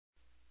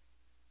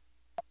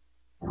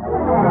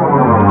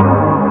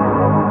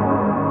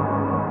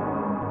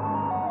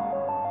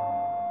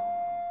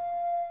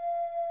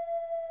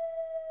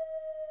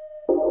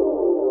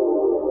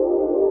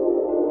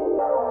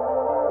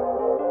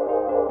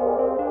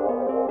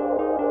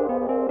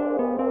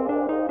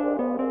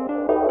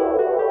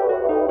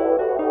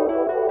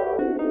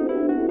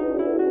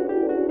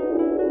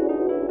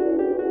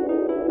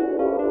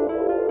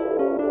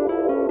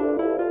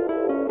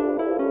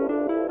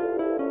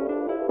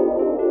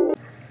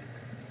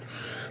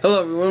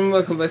Hello everyone,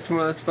 welcome back to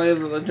my Let's Play of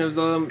The Legend of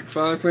Zelda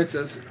Twilight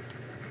Princess.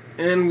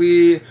 And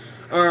we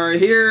are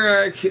here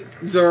at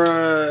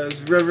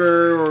Zora's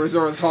River, or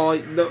Zora's Hall.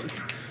 No,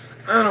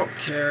 I don't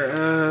care.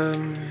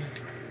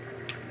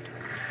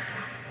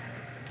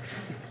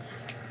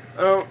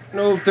 I don't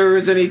know if there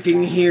is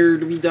anything here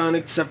to be done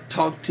except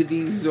talk to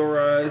these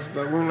Zoras,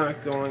 but we're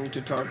not going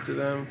to talk to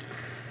them.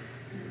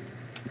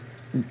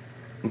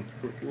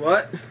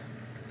 What?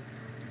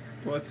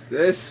 What's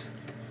this?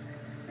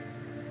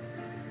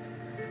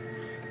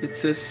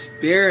 It's a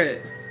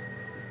spirit.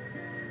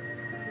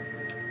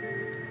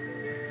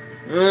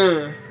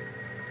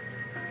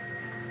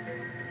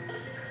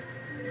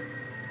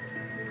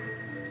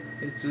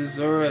 It's a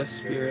Zora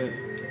spirit.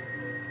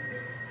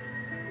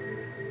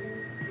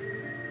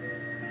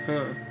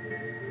 Huh.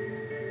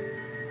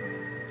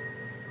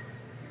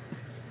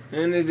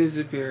 And it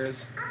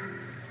disappears.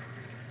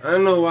 I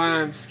don't know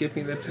why I'm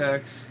skipping the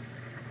text.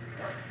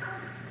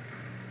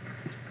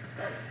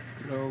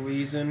 No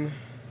reason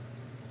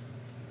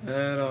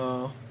at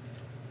all.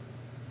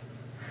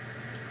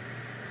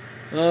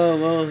 Oh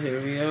well,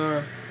 here we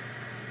are.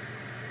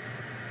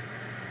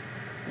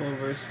 Well,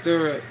 we're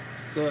still at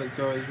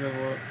Zora's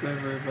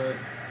River, but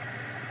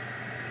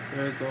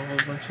there's a whole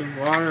bunch of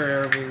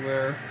water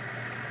everywhere.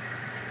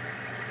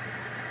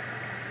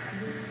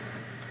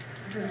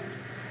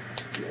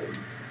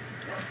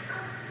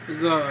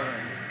 Huzzah!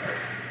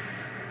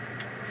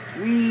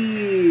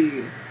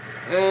 Whee!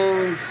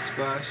 And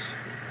splash.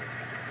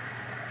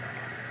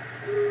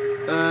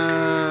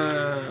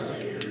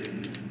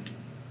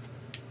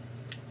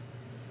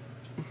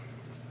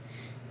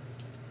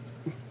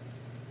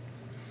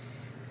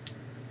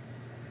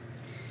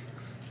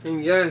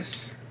 And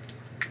yes,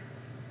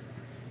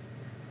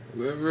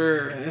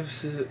 we're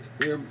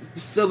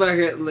still back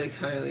at Lake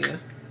Hylia.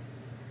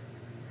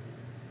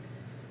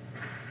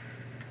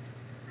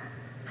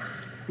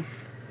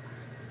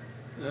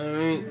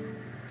 Alright.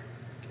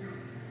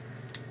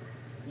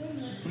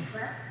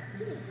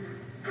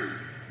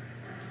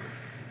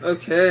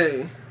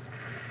 Okay.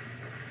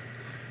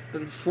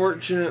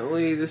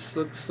 Unfortunately, this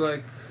looks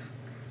like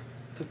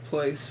the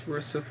place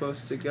we're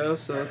supposed to go,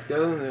 so let's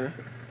go in there.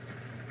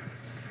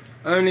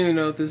 I don't even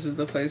know if this is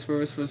the place where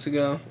we're supposed to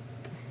go.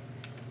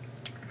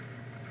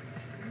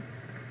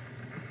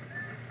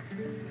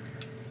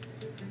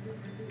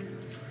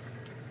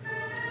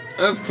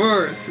 Of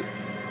course,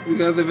 we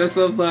got the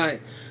Vessel of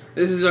Light.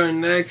 This is our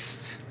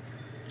next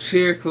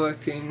cheer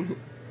collecting.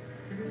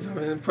 I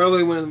mean,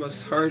 probably one of the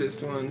most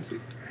hardest ones.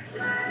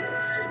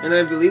 And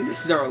I believe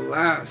this is our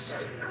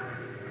last.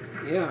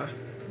 Yeah,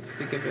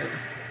 think of it.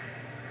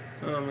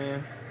 Oh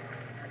man.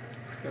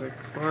 Gotta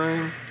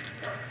climb.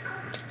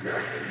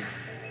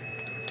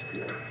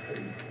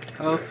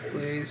 Health,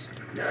 please.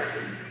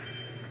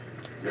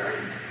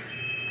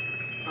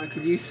 I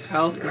could use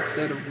health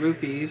instead of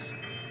rupees.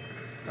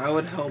 That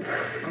would help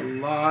a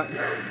lot.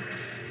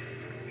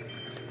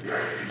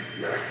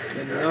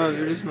 But no,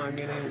 you're just not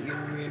giving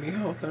me any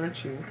health,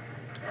 aren't you?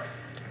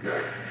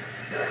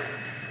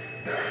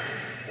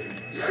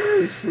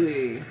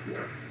 Seriously.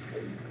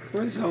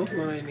 Where's health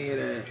when I need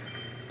it?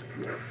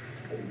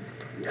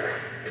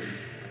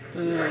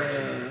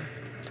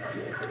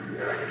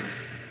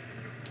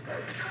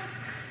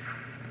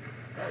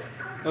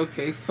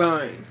 Okay,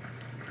 fine.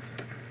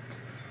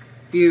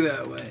 Be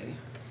that way.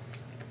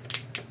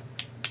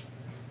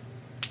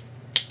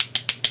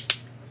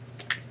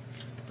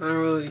 I don't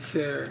really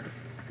care.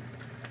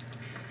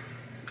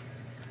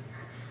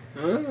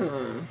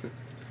 Oh,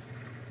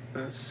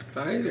 a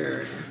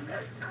spider.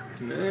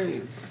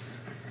 Nice.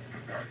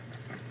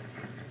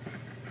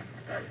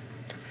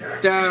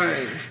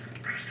 Die.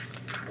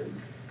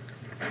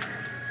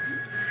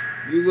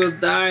 You will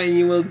die and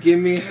you will give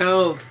me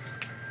health.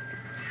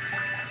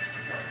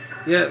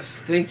 Yes,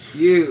 thank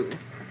you.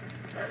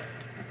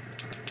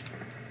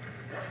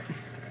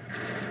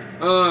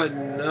 Oh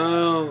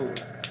no.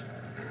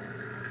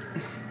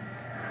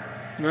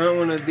 Not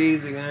one of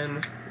these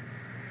again.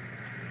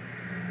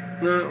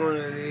 Not one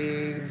of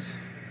these.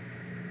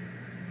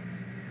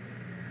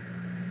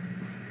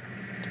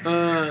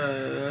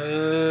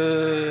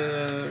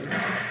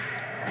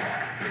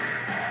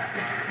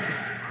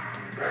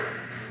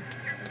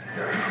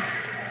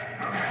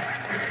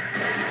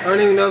 I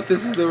don't even know if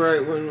this is the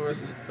right one where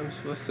I'm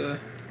supposed to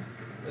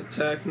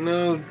attack.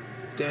 No,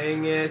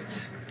 dang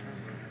it.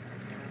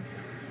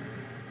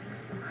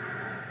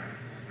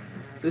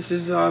 This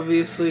is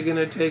obviously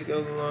gonna take a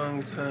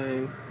long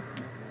time.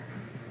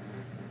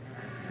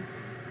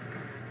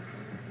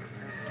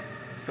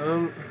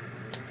 Come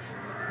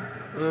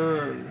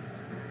on.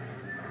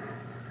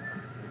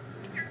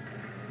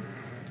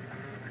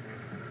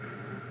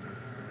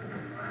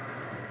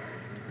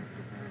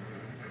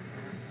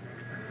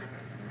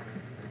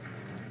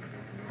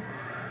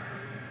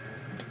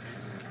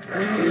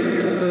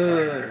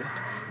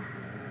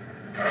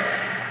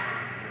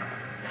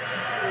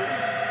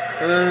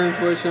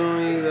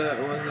 Unfortunately, that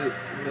wasn't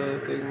the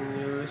thing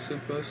you were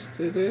supposed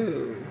to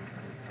do.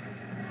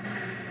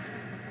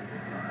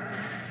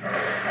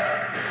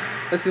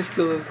 Let's just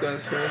kill those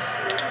guys first.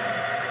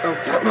 Oh,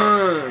 come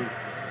on!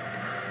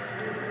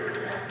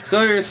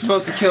 So you're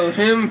supposed to kill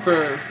him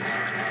first.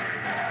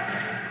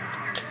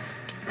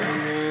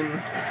 And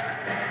then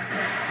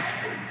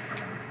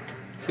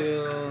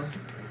kill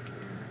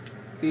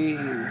these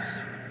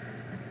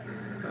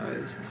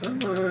guys.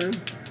 Come on.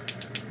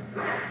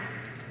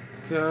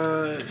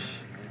 Gosh.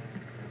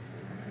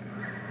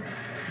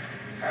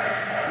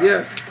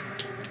 Yes.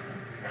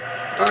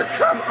 Oh,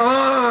 come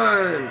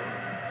on!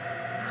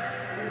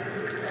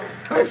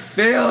 I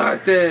fail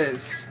at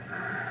this.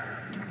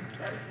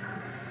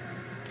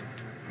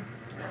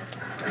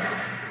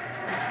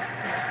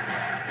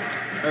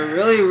 I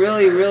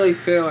really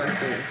fail at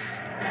this.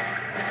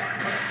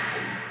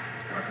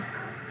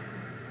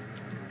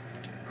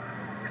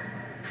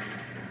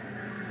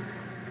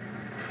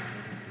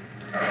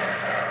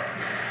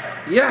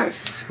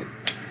 Yes!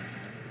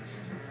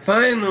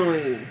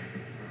 Finally!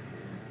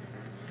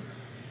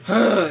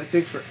 That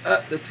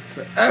took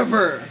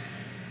forever!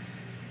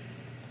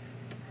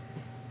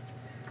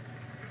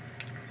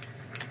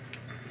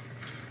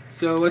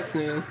 So what's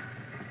new?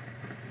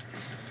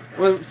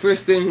 Well,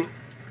 first I'm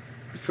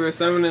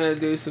gonna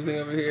do something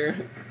over here.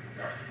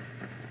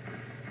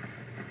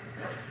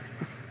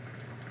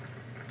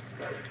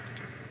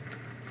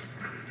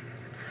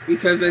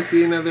 Because I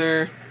see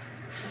there's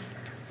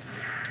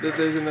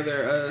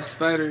another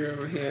spider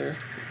over here.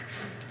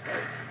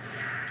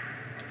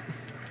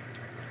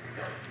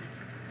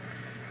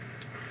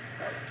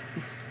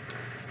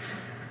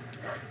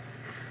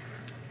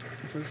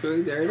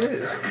 Okay, there it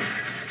is.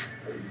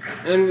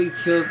 And we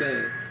killed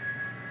it.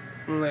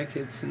 Like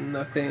it's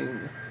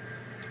nothing.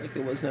 Like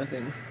it was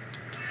nothing.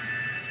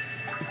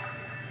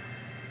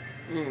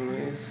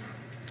 Anyways.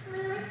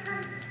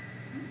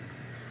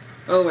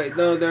 Oh wait,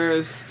 no,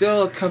 there's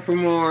still a couple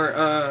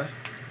more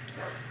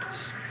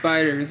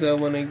spiders I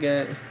want to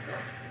get.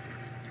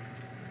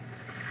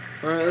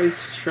 Or at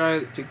least try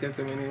to get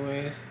them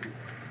anyways.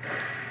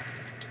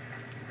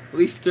 At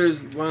least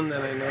there's one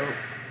that I know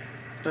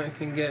I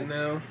can get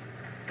now.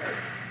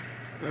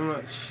 I'm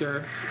not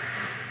sure.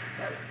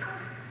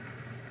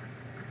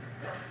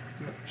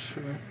 Not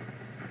sure.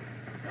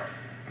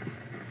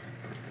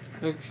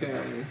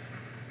 Okay.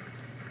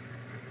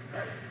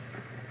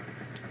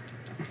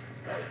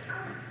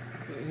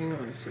 Wait, hang on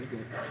a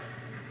second.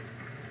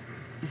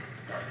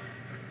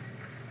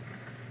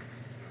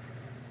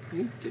 Can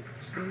you get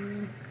this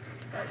one?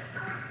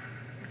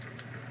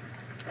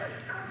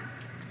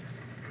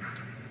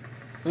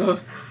 Oh.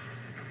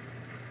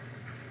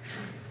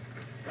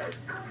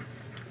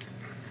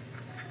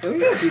 Oh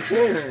yes, you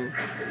can.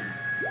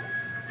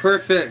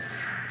 Perfect.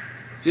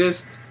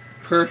 Just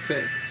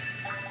perfect.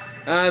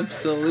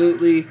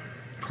 Absolutely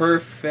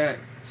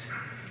perfect.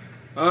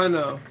 Oh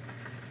no.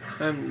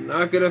 I'm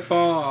not gonna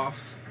fall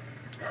off.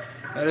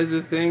 That is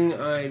a thing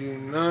I do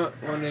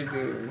not want to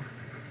do.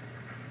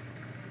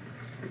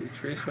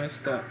 Retrace my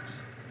steps.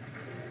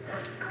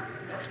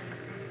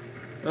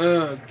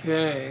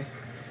 Okay.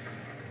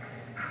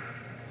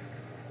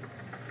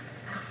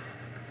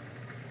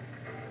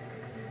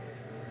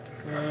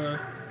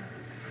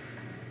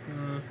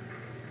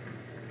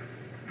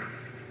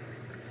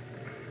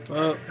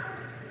 Well,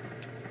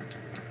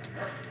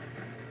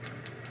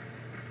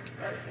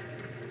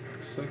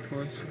 looks like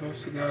we're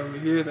supposed to go over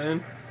here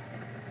then.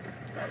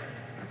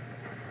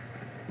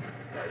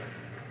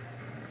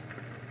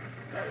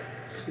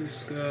 It's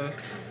just,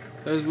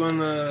 there's one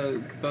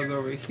bug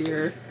over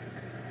here.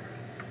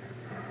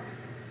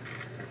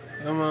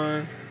 Come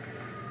on.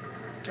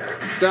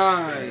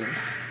 Die!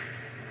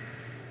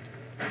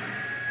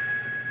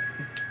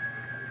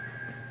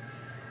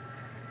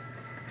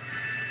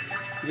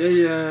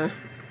 Yeah.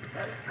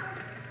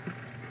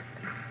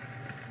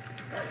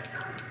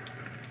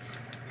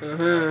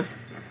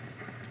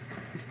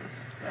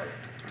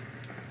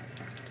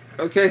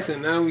 Okay, so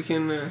now we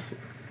can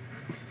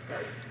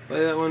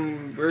play that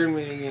one bird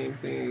minigame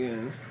thing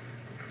again.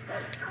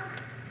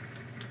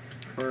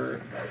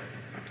 Or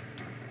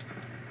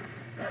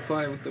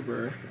fly with the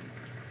bird.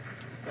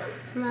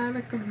 Fly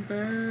like a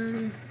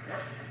bird.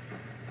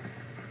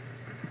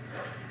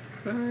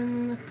 Fly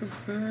like a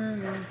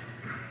bird.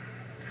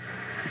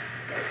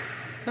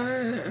 Fly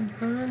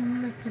and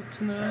run like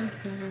it's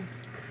nothing.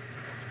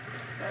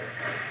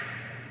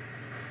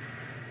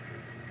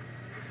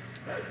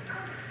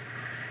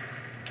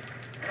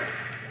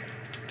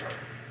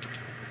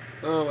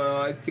 Oh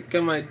well, I think I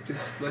might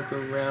just look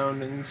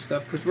around and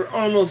stuff because we're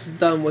almost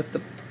done with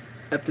the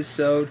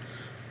episode.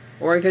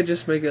 Or I could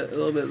just make it a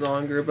little bit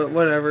longer, but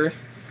whatever.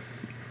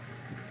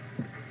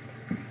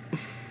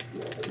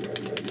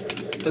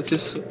 Let's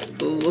just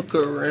look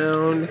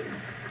around.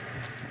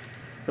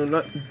 No,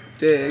 not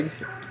dig.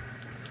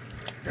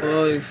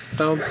 Well, I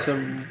found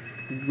some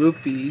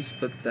rupees,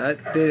 but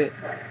that didn't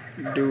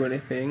do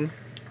anything.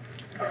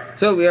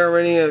 So we are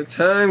running out of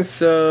time,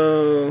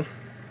 so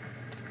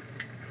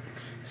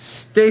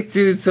stay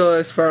tuned till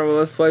next part.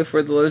 Let's play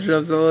for The Legend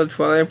of Zelda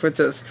Twilight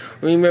Princess.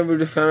 Remember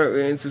to comment,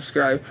 rate, and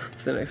subscribe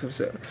for the next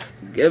episode.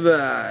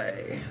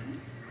 Goodbye.